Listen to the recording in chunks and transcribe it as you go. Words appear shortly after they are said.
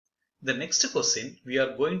The next question we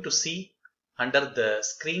are going to see under the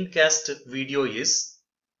screencast video is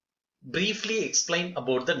briefly explain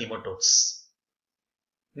about the nematodes.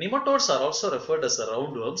 Nematodes are also referred as the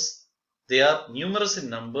roundworms. They are numerous in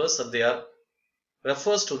numbers and they are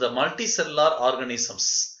refers to the multicellular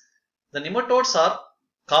organisms. The nematodes are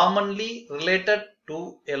commonly related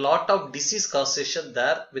to a lot of disease causation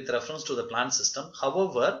there with reference to the plant system.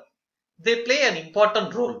 However, they play an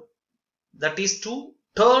important role, that is to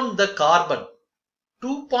turn the carbon.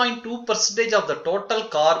 2.2% of the total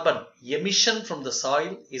carbon emission from the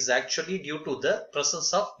soil is actually due to the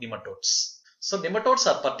presence of nematodes. So nematodes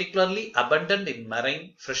are particularly abundant in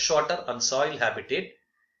marine, freshwater and soil habitat.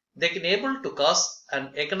 They can able to cause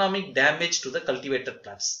an economic damage to the cultivated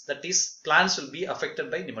plants. That is, plants will be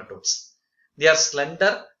affected by nematodes. They are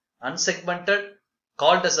slender, unsegmented,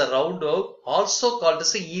 called as a roundworm, also called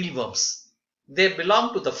as a eelworms. They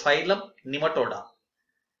belong to the phylum Nematoda.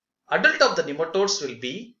 Adult of the nematodes will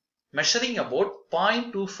be measuring about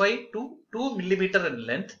 0.25 to 2 mm in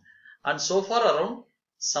length, and so far around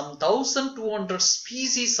some 1200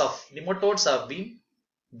 species of nematodes have been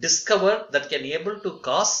discovered that can able to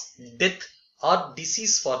cause death or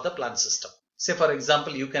disease for the plant system. Say for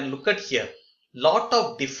example, you can look at here. Lot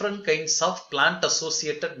of different kinds of plant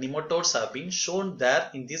associated nematodes have been shown there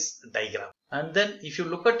in this diagram. And then if you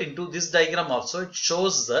look at into this diagram also, it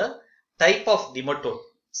shows the type of nematode.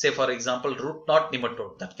 Say for example, root knot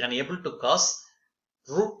nematode that can able to cause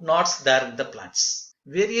root knots there in the plants.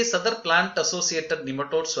 Various other plant associated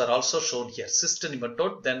nematodes were also shown here. Cyst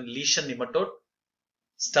nematode, then lesion nematode,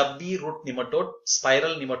 stubby root nematode,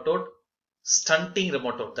 spiral nematode, stunting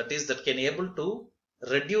nematode, that is that can able to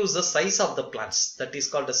reduce the size of the plants, that is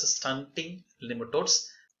called as a stunting nematodes,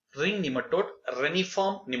 ring nematode,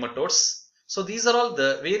 reniform nematodes. So these are all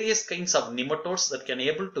the various kinds of nematodes that can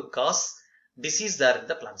able to cause disease there in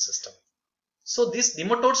the plant system. So these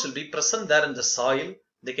nematodes will be present there in the soil.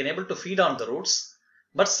 They can able to feed on the roots,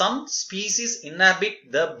 but some species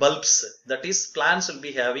inhabit the bulbs, that is plants will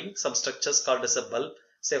be having some structures called as a bulb.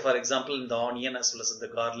 Say for example in the onion as well as in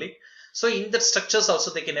the garlic. So in that structures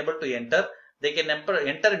also they can able to enter. They can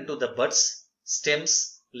enter into the buds,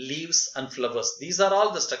 stems, leaves and flowers. These are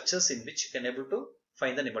all the structures in which you can able to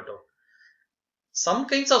find the nematode. Some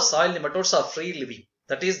kinds of soil nematodes are free living.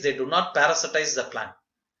 That is, they do not parasitize the plant,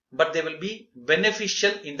 but they will be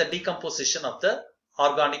beneficial in the decomposition of the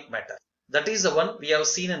organic matter. That is the one we have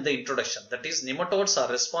seen in the introduction. That is, nematodes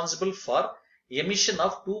are responsible for emission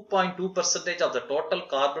of 2.2% of the total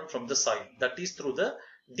carbon from the soil. That is through the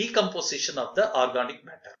decomposition of the organic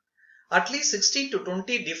matter. At least 16 to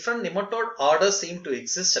 20 different nematode orders seem to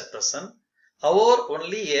exist at present. However,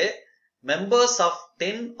 only members of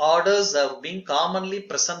 10 orders have been commonly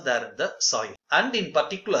present there in the soil. And in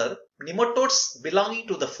particular, nematodes belonging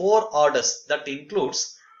to the 4 orders, that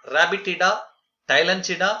includes Rabitida,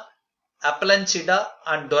 Tylanchida, Aplanchida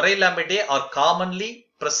and Dorelamidae are commonly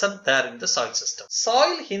present there in the soil system.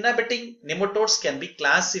 Soil inhabiting nematodes can be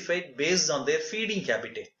classified based on their feeding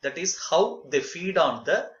habitat. That is how they feed on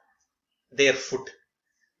their food.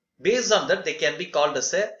 Based on that, they can be called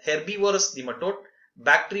as a herbivorous nematode,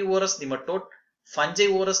 bacterivorous nematode,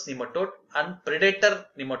 fungivorous nematode and predator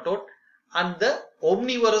nematode and the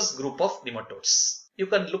omnivorous group of nematodes. You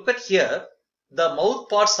can look at here the mouth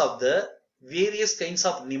parts of the various kinds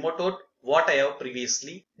of nematode what I have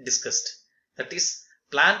previously discussed. That is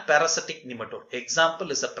plant parasitic nematode.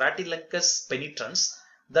 Example is a Pratylenchus penetrans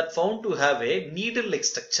that found to have a needle-like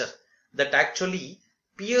structure that actually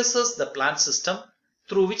pierces the plant system,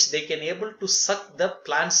 through which they can able to suck the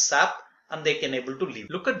plant sap and they can able to live.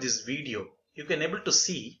 Look at this video. You can able to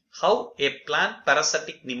see how a plant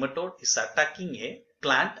parasitic nematode is attacking a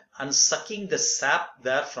plant and sucking the sap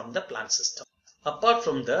there from the plant system. Apart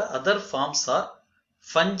from the other forms are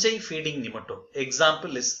fungi feeding nematode.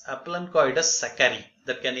 Example is Aplanchoides saccari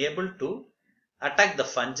that can able to attack the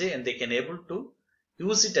fungi and they can able to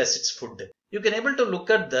use it as its food. You can able to look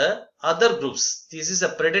at the other groups. This is a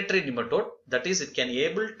predatory nematode, that is it can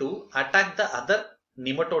able to attack the other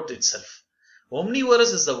nematode itself.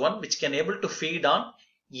 Omnivorous is the one which can able to feed on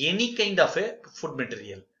any kind of a food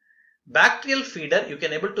material. Bacterial feeder, you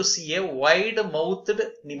can able to see a wide mouthed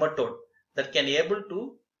nematode that can able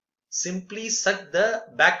to simply suck the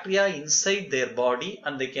bacteria inside their body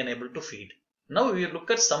and they can able to feed. Now we will look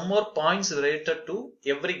at some more points related to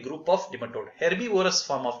every group of nematode. Herbivorous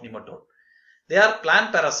form of nematode. They are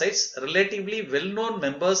plant parasites, relatively well-known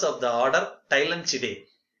members of the order Tylanchidae.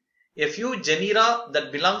 A few genera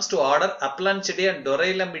that belongs to order Aplanchidae and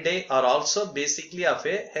Dorelamidae are also basically of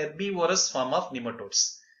a herbivorous form of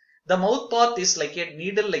nematodes. The mouth part is like a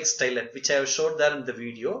needle-like stylet, which I have showed there in the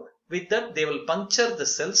video. With that, they will puncture the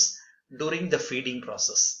cells during the feeding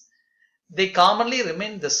process. They commonly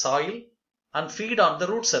remain in the soil and feed on the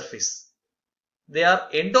root surface. They are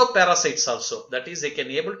endoparasites also. That is, they can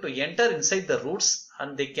able to enter inside the roots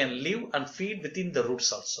and they can live and feed within the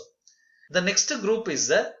roots also. The next group is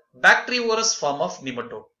the bacterivorous form of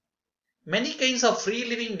nematode. Many kinds of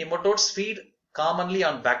free-living nematodes feed commonly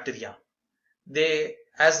on bacteria.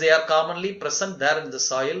 As they are commonly present there in the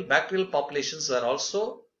soil, bacterial populations were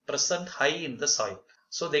also present high in the soil.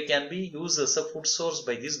 So they can be used as a food source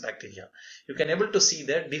by these bacteria. You can able to see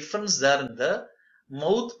the difference there in the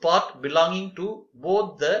mouth part belonging to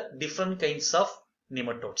both the different kinds of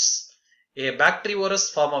nematodes. A bacterivorous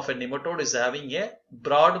form of a nematode is having a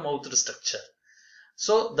broad mouthed structure.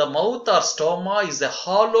 So the mouth or stoma is a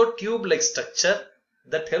hollow tube-like structure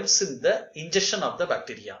that helps in the ingestion of the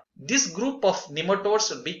bacteria. This group of nematodes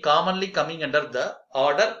will be commonly coming under the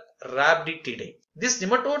order Rhabditidae. These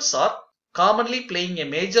nematodes are commonly playing a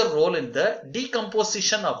major role in the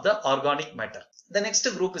decomposition of the organic matter. The next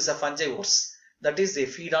group is the fungivores. That is, they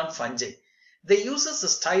feed on fungi. They use a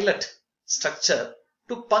stylet structure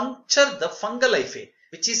to puncture the fungal hyphae,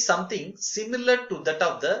 which is something similar to that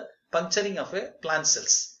of the puncturing of a plant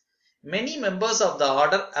cells. Many members of the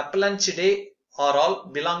order Aplanchidae are all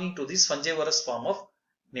belonging to this fungivorous form of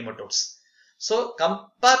nematodes. So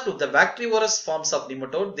compared to the bacterivorous forms of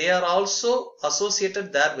nematode, they are also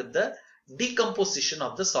associated there with the decomposition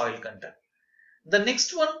of the soil content. The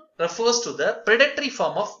next one refers to the predatory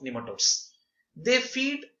form of nematodes. They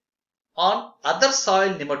feed on other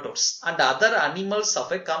soil nematodes and other animals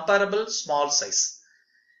of a comparable small size.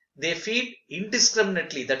 They feed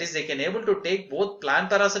indiscriminately, that is, they can able to take both plant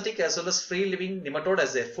parasitic as well as free living nematode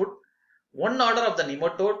as their food. One order of the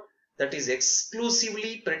nematode that is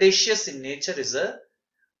exclusively predaceous in nature is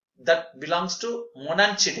that belongs to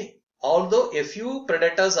Monanchidae. Although a few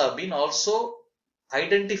predators have been also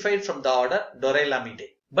identified from the order Dorelamidae.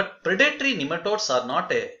 But predatory nematodes are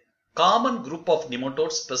not a common group of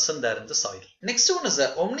nematodes present there in the soil. Next one is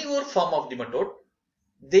the omnivore form of nematode.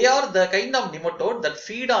 They are the kind of nematode that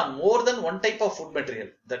feed on more than one type of food material.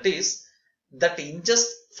 That is, that ingest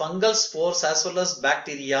fungal spores as well as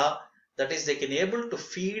bacteria. That is, they can able to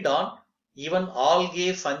feed on even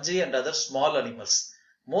algae, fungi and other small animals.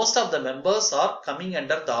 Most of the members are coming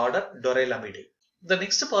under the order Dorelamidae. The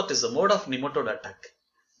next part is the mode of nematode attack.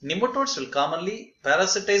 Nematodes will commonly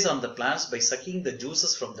parasitize on the plants by sucking the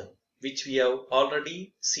juices from them, which we have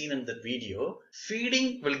already seen in the video.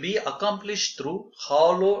 Feeding will be accomplished through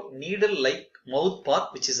hollow needle-like mouth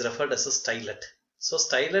part, which is referred as a stylet. So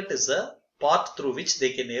stylet is a part through which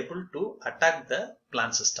they can able to attack the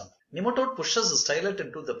plant system. Nematode pushes the stylet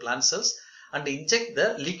into the plant cells and inject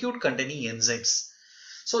the liquid containing enzymes.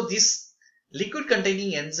 So these liquid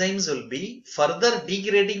containing enzymes will be further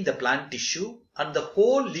degrading the plant tissue and the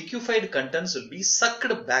whole liquefied contents will be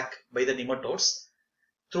sucked back by the nematodes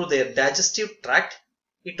through their digestive tract.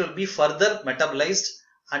 It will be further metabolized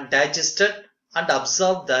and digested and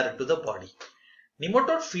absorbed there into the body.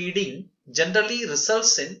 Nematode feeding generally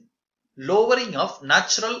results in lowering of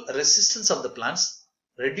natural resistance of the plants,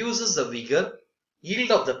 reduces the vigor,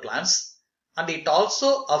 yield of the plants, and it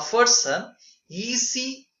also affords an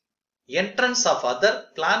easy entrance of other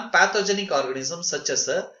plant pathogenic organisms such as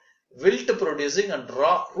wilt producing and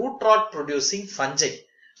root rot producing fungi,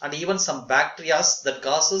 and even some bacteria that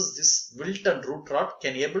causes this wilt and root rot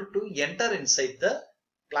can able to enter inside the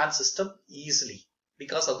plant system easily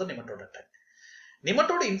because of the nematode attack.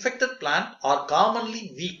 Nematode infected plant are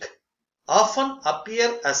commonly weak, often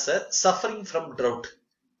appear as suffering from drought.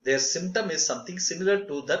 Their symptom is something similar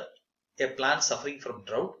to that a plant suffering from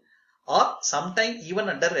drought, or sometimes even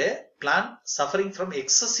under a plant suffering from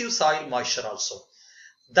excessive soil moisture also.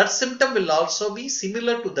 That symptom will also be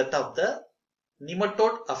similar to that of the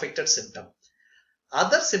nematode affected symptom.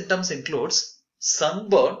 Other symptoms includes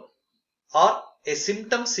sunburn or a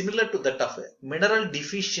symptom similar to that of a mineral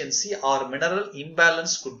deficiency or mineral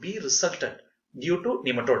imbalance could be resulted due to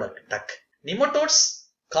nematode attack. Nematodes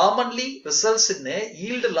commonly results in a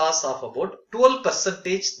yield loss of about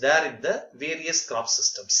 12% there in the various crop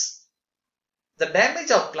systems. The damage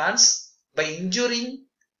of plants by injuring,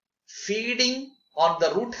 feeding on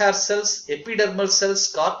the root hair cells, epidermal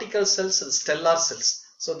cells, cortical cells and stellar cells.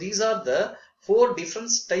 So these are the 4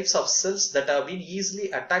 different types of cells that have been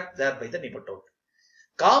easily attacked there by the nematode.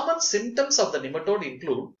 Common symptoms of the nematode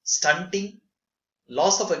include stunting,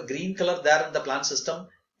 loss of a green color there in the plant system,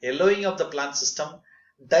 yellowing of the plant system,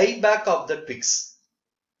 dieback of the twigs.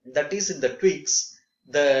 That is, in the twigs,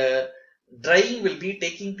 the drying will be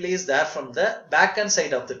taking place there from the back end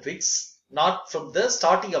side of the twigs, not from the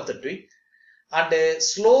starting of the twig, and a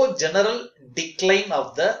slow general decline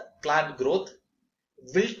of the plant growth.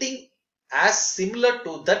 Wilting as similar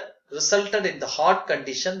to that resulted in the hard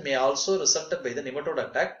condition may also resulted by the nematode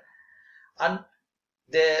attack, and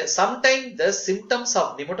sometimes the symptoms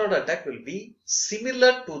of nematode attack will be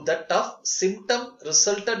similar to that of symptom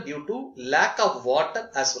resulted due to lack of water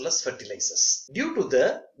as well as fertilizers. Due to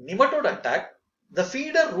the nematode attack, the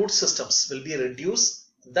feeder root systems will be reduced,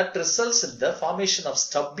 that results in the formation of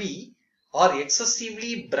stubby or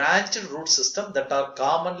excessively branched root system that are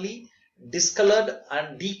commonly discolored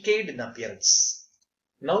and decayed in appearance.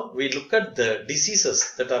 Now we look at the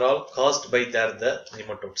diseases that are all caused by the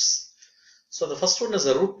nematodes. So the first one is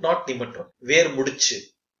a root knot nematode, ver mudichu.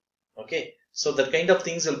 Okay, so that kind of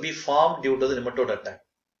things will be formed due to the nematode attack.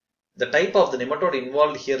 The type of the nematode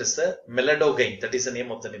involved here is a meladogine, that is the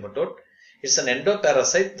name of the nematode. It's an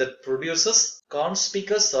endoparasite that produces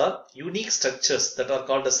conspicuous or unique structures that are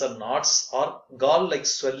called as knots or gall-like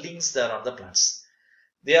swellings there on the plants.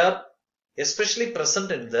 They are especially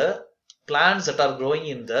present in the plants that are growing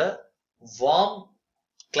in the warm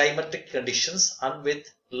climatic conditions and with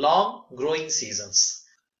long growing seasons.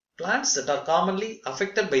 Plants that are commonly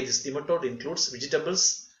affected by this nematode includes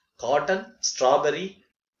vegetables, cotton, strawberry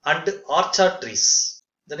and orchard trees.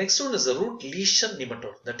 The next one is a root lesion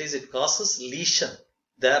nematode, that is it causes lesion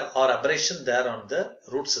there or abrasion there on the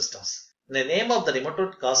root systems. The name of the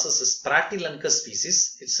nematode causes is Pratylancus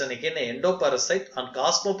species. It's again an endoparasite and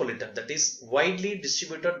cosmopolitan, that is widely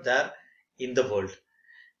distributed there in the world.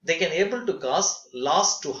 They can able to cause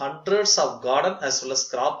loss to hundreds of garden as well as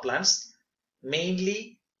crop plants,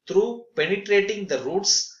 mainly through penetrating the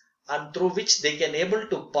roots and through which they can able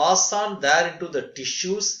to pass on there into the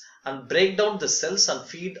tissues and break down the cells and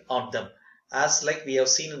feed on them, as like we have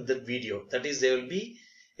seen in the video. That is, they will be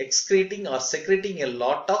excreting or secreting a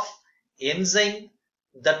lot of enzyme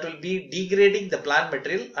that will be degrading the plant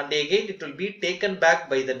material, and again it will be taken back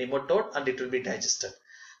by the nematode and it will be digested.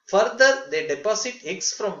 Further, they deposit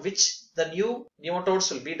eggs from which the new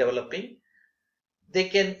nematodes will be developing. They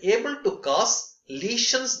can able to cause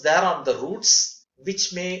lesions there on the roots,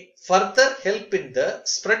 which may further help in the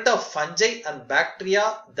spread of fungi and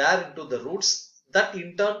bacteria there into the roots, that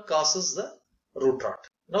in turn causes the root rot.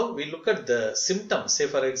 Now we look at the symptoms. Say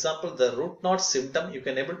for example, the root knot symptom, you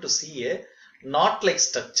can able to see a knot-like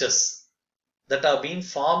structures that are being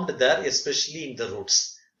formed there, especially in the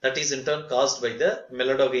roots. That is in turn caused by the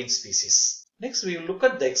meladogine species. Next we will look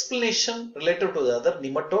at the explanation related to the other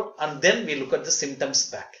nematode, and then we look at the symptoms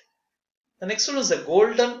back. The next one is the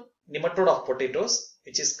golden nematode of potatoes,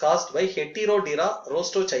 which is caused by Heterodira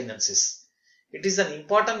rostochinensis. It is an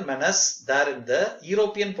important menace there in the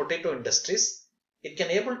European potato industries. It can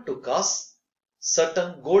able to cause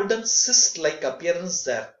certain golden cyst-like appearance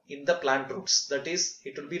there in the plant roots. That is,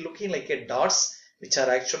 it will be looking like a dots, which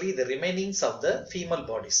are actually the remainings of the female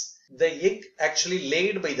bodies. The egg actually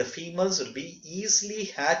laid by the females will be easily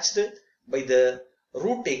hatched by the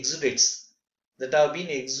root exudates that have been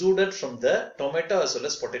exuded from the tomato as well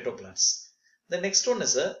as potato plants. The next one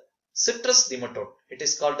is a citrus nematode. It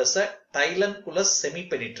is called as a Tylanculus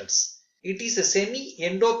semipenetrans. It is a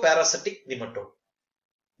semi-endoparasitic nematode,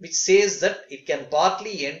 which says that it can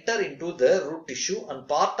partly enter into the root tissue and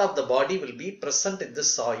part of the body will be present in the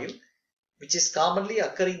soil, which is commonly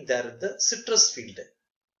occurring there in the citrus field.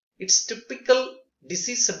 Its typical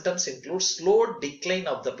disease symptoms include slow decline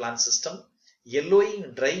of the plant system, yellowing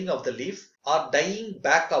and drying of the leaf, or dying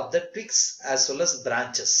back of the twigs as well as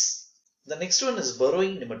branches. The next one is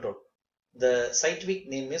burrowing nematode. The scientific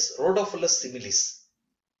name is Rhodophilus similis.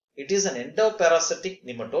 It is an endoparasitic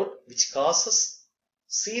nematode which causes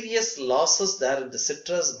serious losses there in the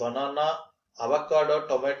citrus, banana, avocado,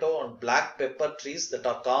 tomato and black pepper trees that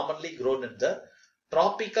are commonly grown in the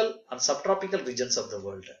tropical and subtropical regions of the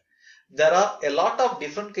world. There are a lot of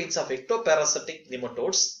different kinds of ectoparasitic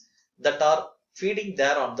nematodes that are feeding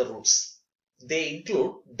there on the roots. They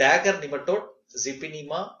include dagger nematode,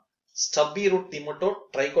 Zipinema, stubby root nematode,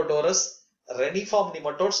 Trichodorus, reniform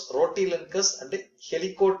nematodes, Rotilencus and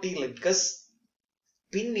Helicotylencus,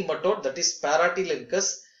 pin nematode, that is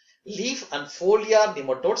Paratylencus, leaf and foliar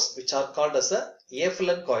nematodes, which are called as a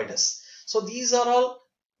Aphelencoides. So these are all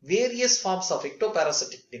various forms of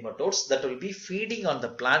ectoparasitic nematodes that will be feeding on the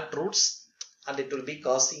plant roots, and it will be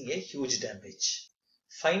causing a huge damage.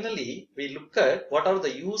 Finally, we look at what are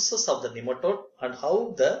the uses of the nematode and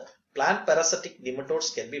how the plant parasitic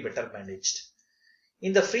nematodes can be better managed.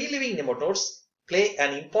 In the free living nematodes play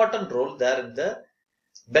an important role there in the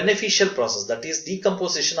beneficial process, that is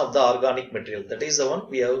decomposition of the organic material. That is the one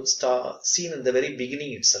we have seen in the very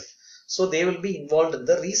beginning itself. So they will be involved in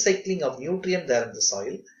the recycling of nutrient there in the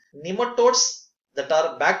soil. Nematodes that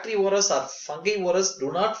are bacterivorous or fungivorous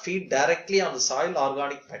do not feed directly on the soil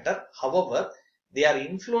organic matter. However, they are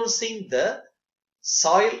influencing the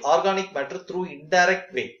soil organic matter through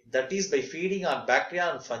indirect way, that is by feeding on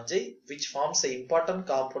bacteria and fungi, which forms an important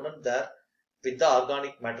component there with the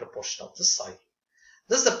organic matter portion of the soil.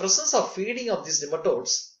 Thus, the presence of feeding of these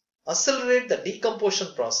nematodes accelerate the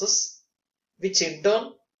decomposition process, which in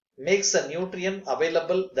turn makes a nutrient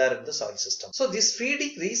available there in the soil system. So this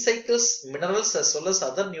feeding recycles minerals as well as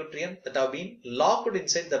other nutrients that have been locked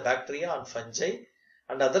inside the bacteria and fungi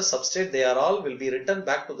and other substrate. They are all will be returned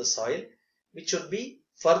back to the soil, which should be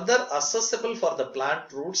further accessible for the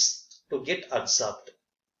plant roots to get absorbed.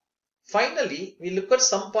 Finally, we look at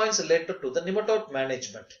some points related to the nematode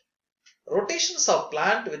management. Rotations of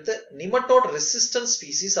plant with the nematode resistant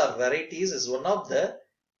species or varieties is one of the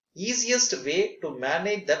easiest way to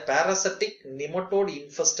manage the parasitic nematode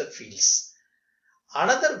infested fields.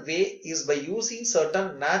 Another way is by using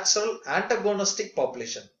certain natural antagonistic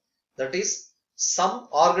population, that is some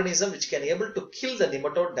organism which can able to kill the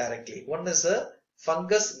nematode directly. One is a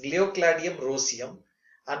fungus Gleocladium roseum,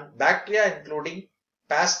 and bacteria including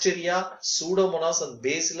Pasteurella, Pseudomonas and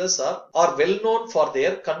Bacillus are well known for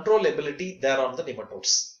their control ability there on the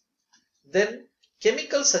nematodes. Then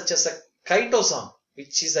chemicals such as a chitosan,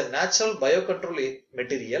 which is a natural biocontrol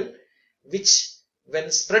material, which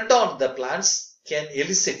when spread on the plants can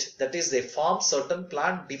elicit, that is they form certain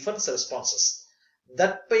plant defense responses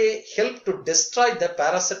that may help to destroy the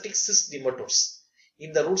parasitic cyst nematodes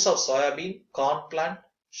in the roots of soybean, corn plant,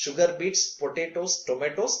 sugar beets, potatoes,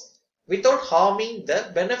 tomatoes without harming the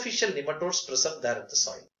beneficial nematodes present there in the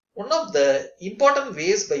soil. One of the important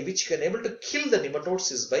ways by which you can able to kill the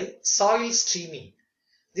nematodes is by soil streaming.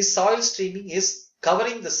 This soil streaming is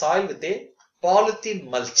covering the soil with a polythene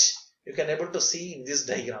mulch. You can able to see in this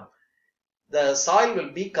diagram. The soil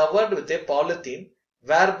will be covered with a polythene,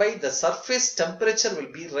 whereby the surface temperature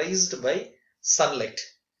will be raised by sunlight.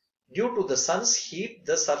 Due to the sun's heat,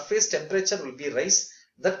 the surface temperature will be raised,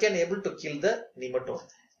 that can able to kill the nematode,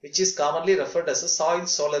 which is commonly referred as a soil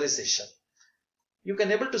solarization. You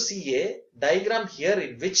can able to see a diagram here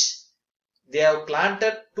in which they have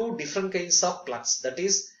planted two different kinds of plants. That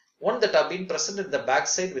is, one that have been present in the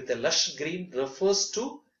backside with a lush green refers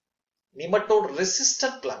to nematode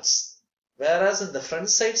resistant plants, whereas in the front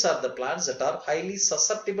sides are the plants that are highly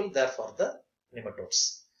susceptible there for the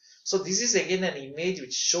nematodes. So this is again an image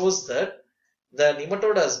which shows that the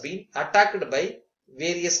nematode has been attacked by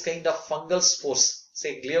various kind of fungal spores.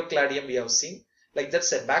 Say Gleocladium we have seen, like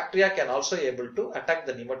that's a bacteria can also able to attack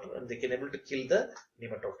the nematode and they can able to kill the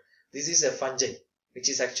nematode. This is a fungi which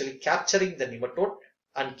is actually capturing the nematode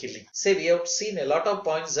and killing. Say we have seen a lot of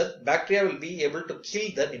points that bacteria will be able to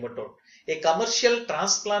kill the nematode. A commercial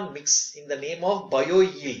transplant mix in the name of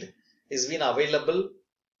BioYield is been available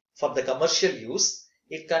for the commercial use.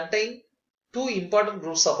 It contains two important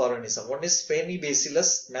groups of organisms. One is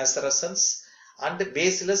Phaeobacillus maceraceans and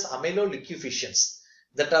Bacillus amyloliquefaciens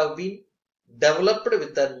that have been developed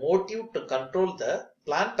with the motive to control the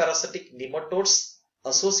plant parasitic nematodes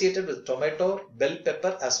associated with tomato, bell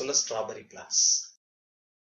pepper as well as strawberry plants.